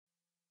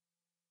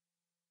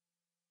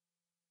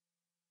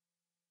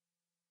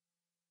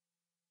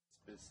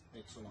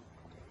Excellent.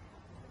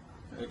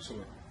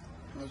 Excellent.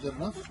 Is that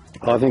enough?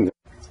 I think.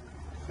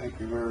 Thank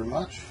you very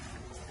much.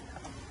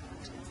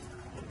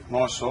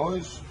 Nice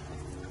size.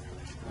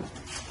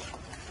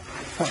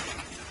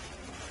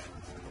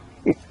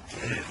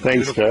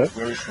 Thanks, Joe.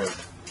 Very sweet.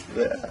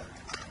 Yeah.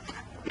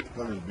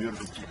 That is a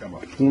beautiful cucumber.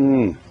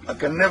 I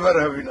can never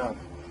have enough.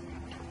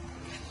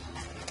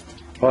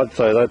 I'd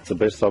say that's the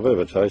best I've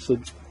ever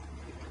tasted.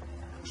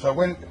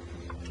 So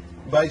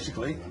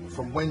basically,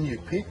 from when you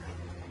pick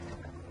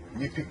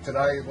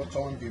today, what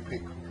time do you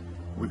pick?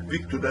 We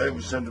pick today,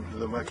 we send them to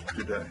the market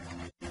today.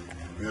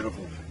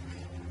 Beautiful.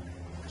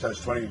 So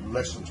it's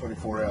less than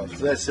 24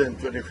 hours. Less than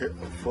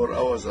 24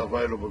 hours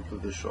available to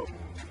the shop.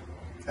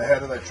 How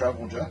do they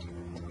travel, Joe?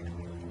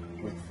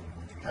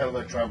 How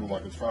do they travel,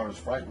 like as far as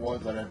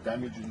freight-wise? They have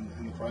damage in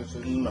the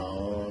process?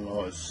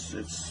 No,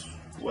 it's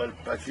well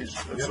packaged.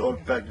 It's all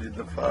packed in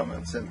the farm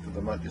and sent to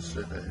the market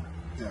straight away.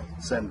 Yeah.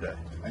 Same day.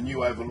 And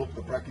you overlook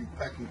the packing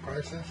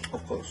process?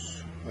 Of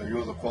course. So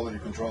you're the quality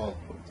control.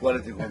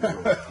 Quality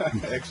control.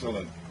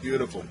 Excellent.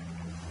 Beautiful.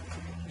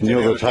 And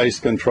you're the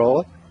taste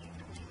controller?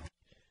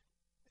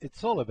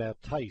 It's all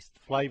about taste,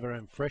 flavour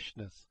and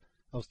freshness.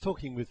 I was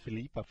talking with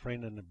Philippe, a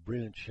friend and a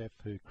brilliant chef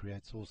who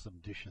creates awesome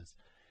dishes.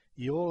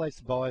 He always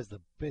buys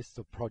the best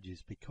of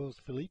produce because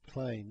Philippe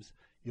claims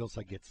he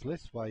also gets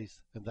less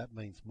waste and that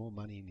means more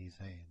money in his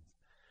hands.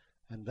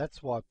 And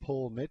that's why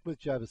Paul met with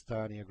Joe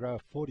Boustani, a grower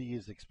of 40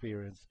 years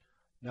experience,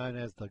 known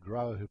as the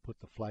grower who put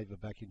the flavour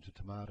back into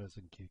tomatoes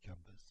and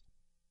cucumbers.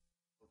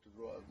 To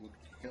grow a good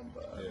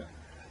cucumber,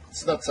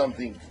 it's not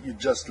something you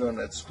just learn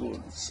at school.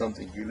 It's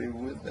something you live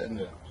with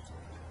and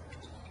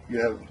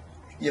you have,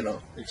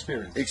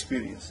 Experience.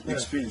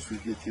 Experience will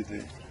get you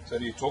there. So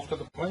do you talk to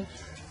the plant?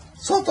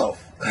 Sort of.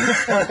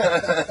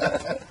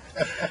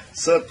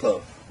 Sort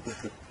of.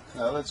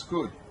 No, that's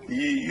good.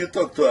 You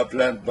talk to a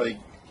plant by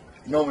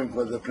knowing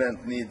what the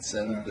plant needs,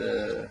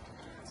 and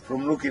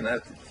from looking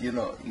at it, you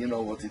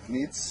know what it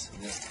needs.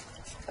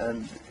 Yeah.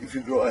 And if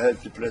you grow a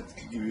healthy plant,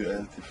 it will give you a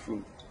healthy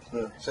fruit.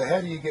 So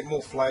how do you get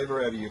more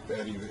flavour out of your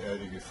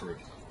fruit?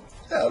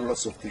 There are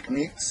lots of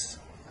techniques.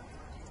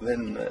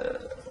 Then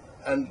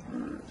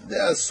and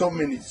there are so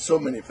many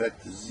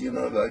factors.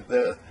 Like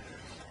the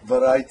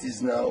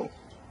varieties now.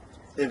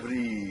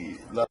 Every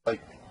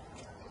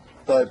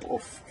type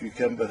of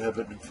cucumber have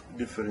a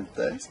different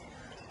taste,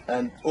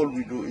 and all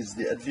we do is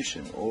the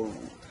addition, or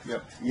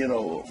you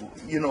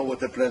know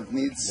what a plant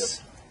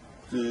needs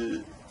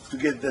to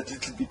get that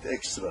little bit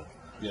extra.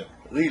 Yeah.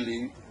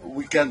 Really,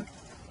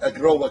 a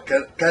grower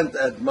can't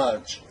add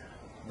much,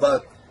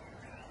 but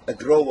a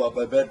grower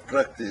by bad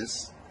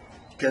practice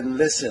can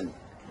lessen,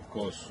 of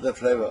course, the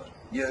flavor.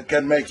 You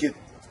can make it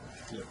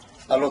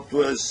a lot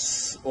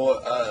worse, or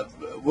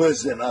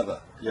worse than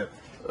other. Yeah.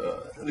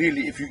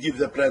 Really, if you give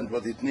the plant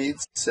what it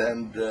needs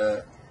and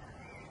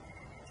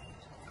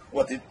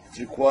what it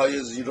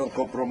requires, you don't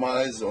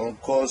compromise on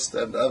cost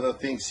and other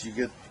things, you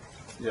get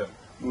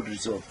good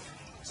result.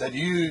 So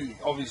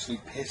obviously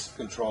pest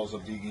control is a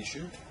big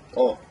issue?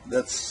 Oh,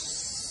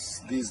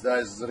 that's these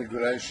days the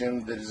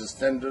regulation, there is a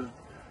standard,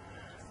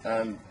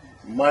 and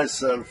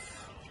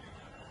myself,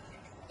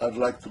 I'd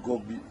like to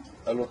go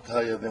a lot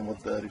higher than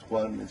what the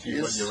requirement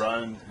is. Your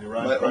own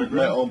program?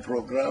 My own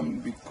program,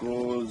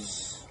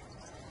 because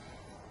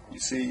you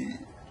see,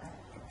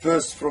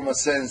 first from a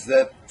sense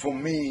that for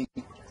me,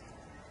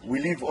 we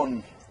live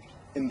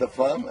in the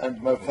farm, and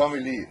my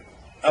family,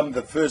 I'm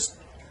the first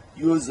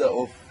user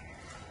of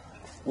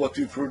what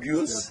we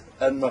produce,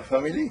 and my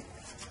family.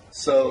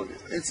 So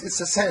it's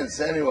a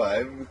sense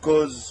anyway,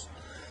 because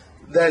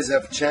days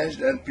have changed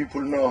and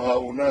people know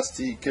how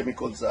nasty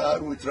chemicals are.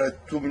 We try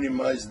to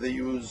minimize the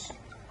use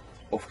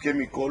of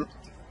chemical.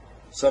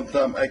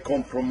 Sometimes I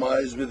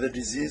compromise with the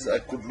disease. I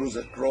could lose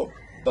a crop,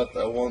 but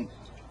I won't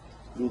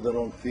do the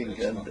wrong thing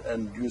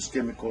and use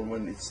chemical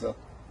when it's not.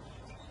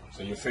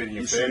 So you're feeding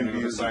your family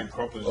with the same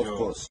crop as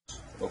yours?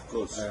 Of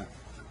course. Yeah.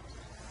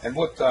 And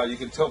what you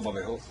can tell by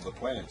the health of the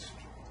plants.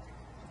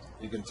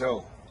 You can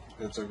tell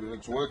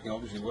it's working,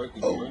 obviously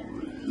working.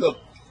 Look,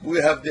 we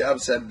have the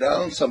ups and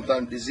downs.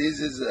 Sometimes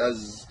diseases,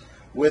 as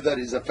weather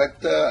is a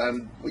factor,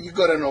 and you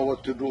got to know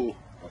what to do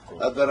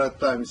at the right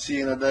time. See,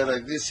 in a day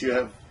like this, you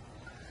have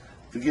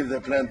to give the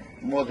plant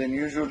more than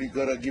usual. You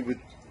got to give it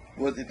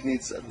what it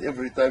needs at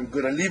every time.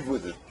 You got to live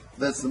with it.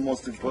 That's the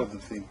most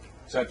important thing.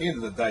 So at the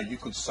end of the day, you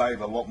could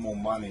save a lot more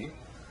money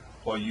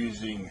by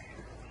using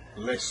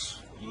less.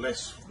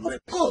 Of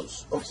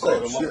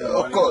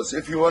course.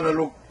 If you want to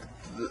look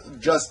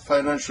just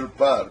financial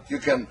part, you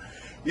can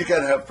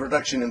have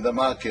production in the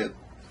market.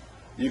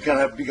 You can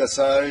have bigger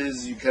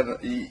size. You can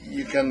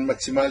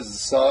maximize the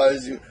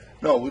size.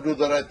 No, we do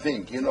the right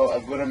thing.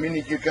 I've got a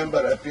mini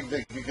cucumber. I pick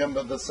the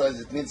cucumber the size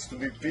it needs to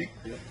be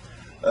picked.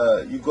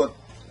 You got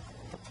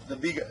the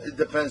big. It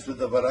depends with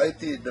the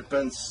variety. It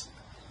depends.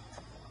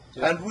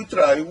 Yeah. And we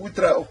try.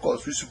 Of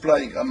course, we're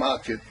supplying a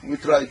market. We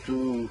try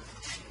to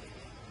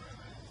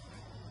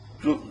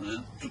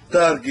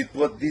target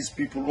what these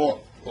people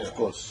want. of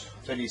course.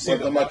 So do you see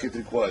What the market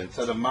requires.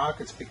 So the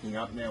market's picking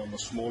up now on the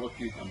smaller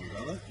cucumbers,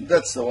 are they?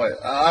 That's the way.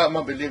 I'm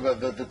a believer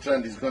that the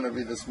trend is going to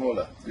be the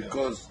smaller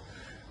because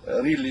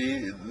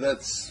really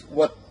that's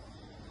what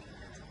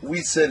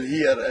we sell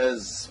here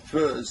as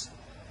first.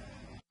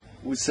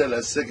 We sell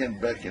as second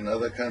back in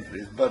other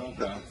countries, but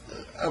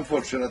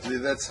unfortunately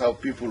that's how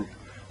people,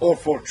 or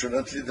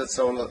fortunately that's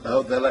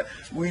how they like.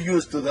 We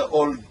used to the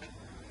old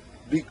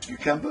big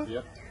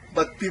cucumber,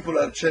 but people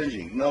are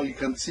changing. Now you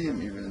can't see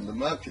them even in the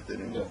market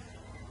anymore.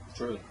 Yeah.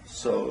 True.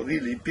 So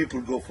really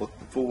people go for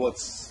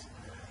what's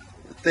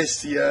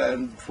tastier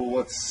and for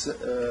what's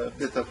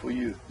better for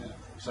you. Yeah.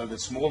 So the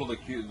smaller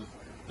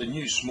the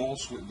new small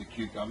the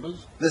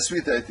cucumbers, The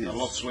sweeter it is. a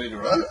lot sweeter,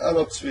 right? A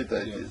lot sweeter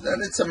it is.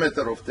 And it's a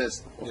matter of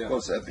taste. Of Yeah.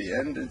 course, at the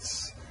end,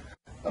 it's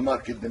a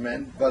market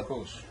demand. But Of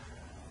course.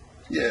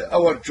 yeah,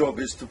 our job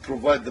is to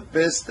provide the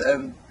best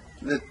and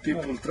let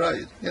people try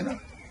it, you know.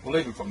 Well,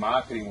 even for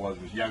marketing wise,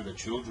 with younger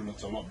children,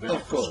 it's a lot better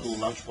Of for course. school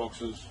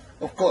lunchboxes.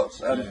 Of course.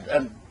 And, Yeah.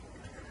 and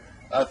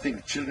I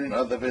think children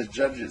are the best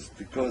judges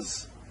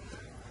because,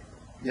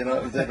 you know,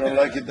 if they don't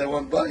like it, they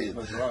won't buy it.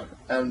 That's right.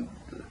 And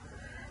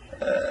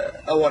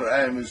our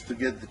aim is to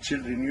get the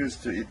children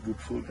used to eat good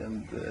food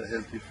and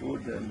healthy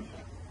food. And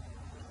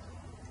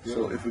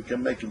so if we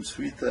can make them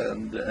sweeter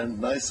and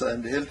nicer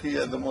and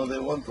healthier, the more they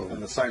want of And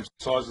it. the same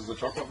size as the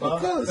chocolate bar.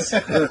 Of course.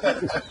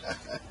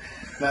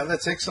 No,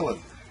 that's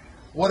excellent.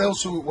 What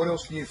else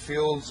do you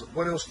feel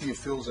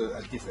is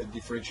a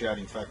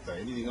differentiating factor?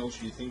 Anything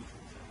else you think?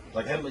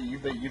 Like, how many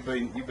you've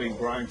been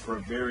growing for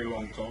a very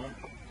long time.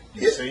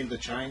 You've seen the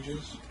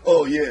changes.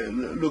 Oh yeah,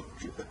 look,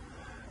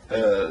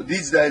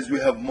 these days we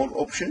have more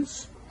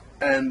options,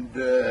 and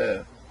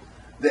the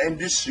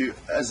industry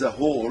as a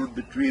whole,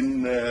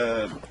 between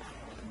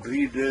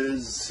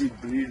breeders, seed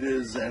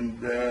breeders,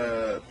 and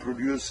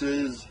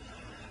producers,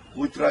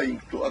 we're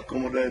trying to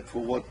accommodate for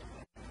what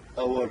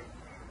our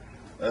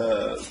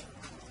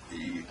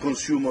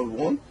consumer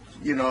want.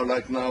 You know,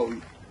 like now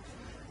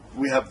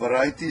we have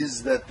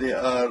varieties that they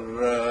are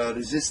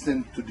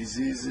resistant to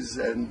diseases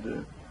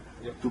and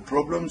to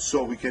problems,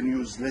 so we can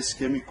use less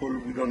chemical.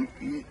 We don't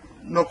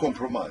no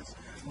compromise,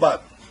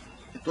 but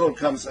it all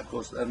comes at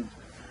cost, and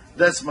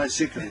that's my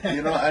secret.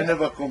 You know, I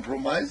never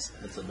compromise.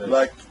 That's the best.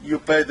 Like you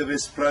pay the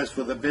best price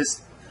for the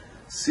best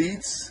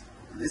seeds.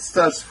 It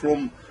starts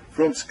from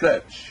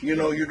scratch. You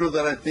know, you do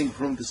the right thing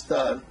from the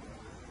start,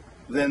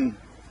 then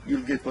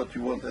you'll get what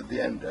you want at the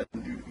end,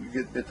 and you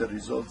get better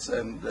results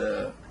and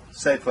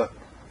safer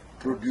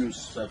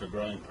produce. Safer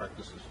growing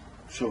practices.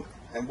 Sure.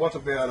 And what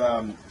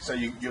about so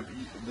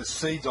the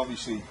seeds?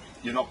 Obviously,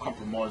 you're not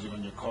compromising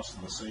on your cost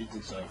of the seeds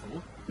and so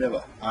forth.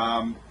 Never.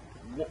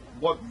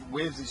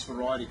 Where's this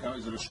variety coming?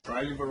 Is it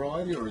Australian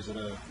variety or is it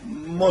a?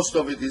 Most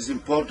of it is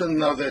important.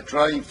 Now they're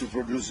trying to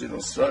produce in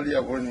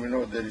Australia when we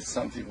know there is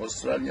something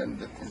Australian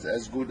that is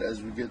as good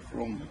as we get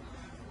from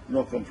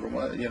no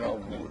compromise. You know,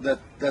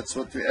 that's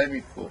what we're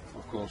aiming for.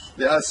 Of course.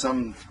 There are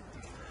some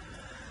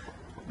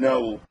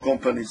now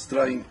companies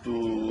trying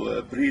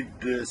to breed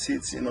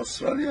seeds in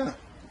Australia.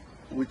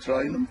 We're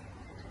trying them.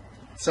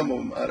 Some of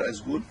them are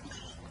as good,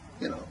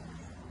 you know.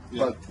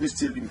 Yeah. But we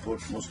still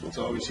import most of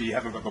So them. obviously you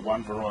haven't got the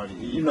one variety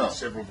here. You've No. got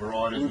several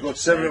varieties. We've which got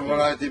is several very good.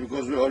 varieties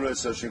because we're always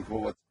searching for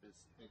what's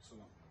best.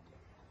 Excellent.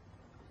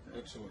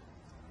 Excellent.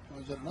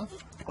 Is that enough?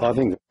 I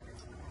think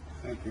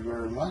Thank you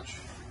very much.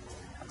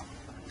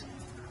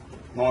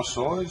 Nice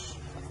size.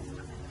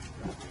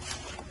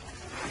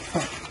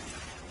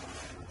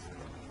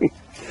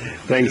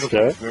 thanks,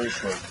 Joe. Very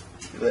sweet.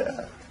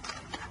 Yeah.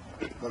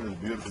 That is a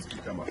beautiful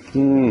cucumber.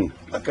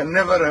 I can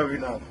never have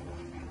enough.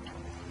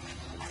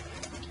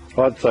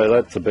 I'd say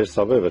that's the best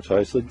I've ever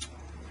tasted.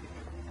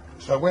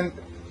 So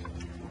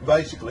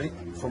basically,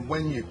 from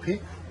when you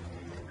pick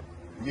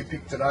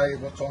today,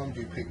 what time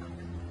do you pick?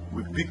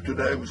 We pick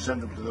today, we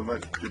send them to the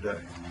market today.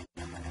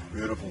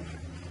 Beautiful.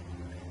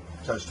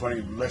 So it's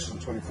less than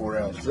 24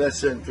 hours.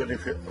 Less than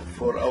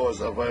 24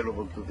 hours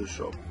available to the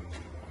shop.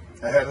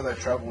 Now, how do they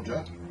travel,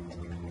 Joe?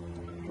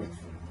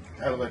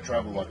 How do they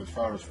travel? Like as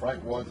far as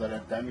freight wise, they don't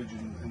have damage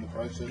in the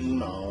process.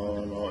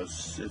 No,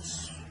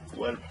 it's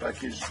well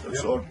packaged.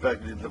 It's all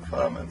packed in the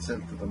farm and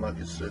sent to the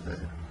market straight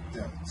ahead.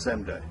 Yeah.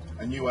 Same day.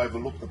 And you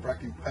overlook the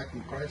packing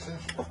process?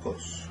 Of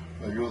course.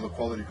 So you're the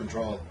quality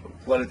control.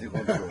 Quality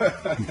control.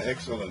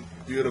 Excellent.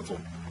 Beautiful.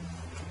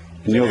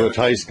 And you're the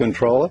taste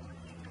controller?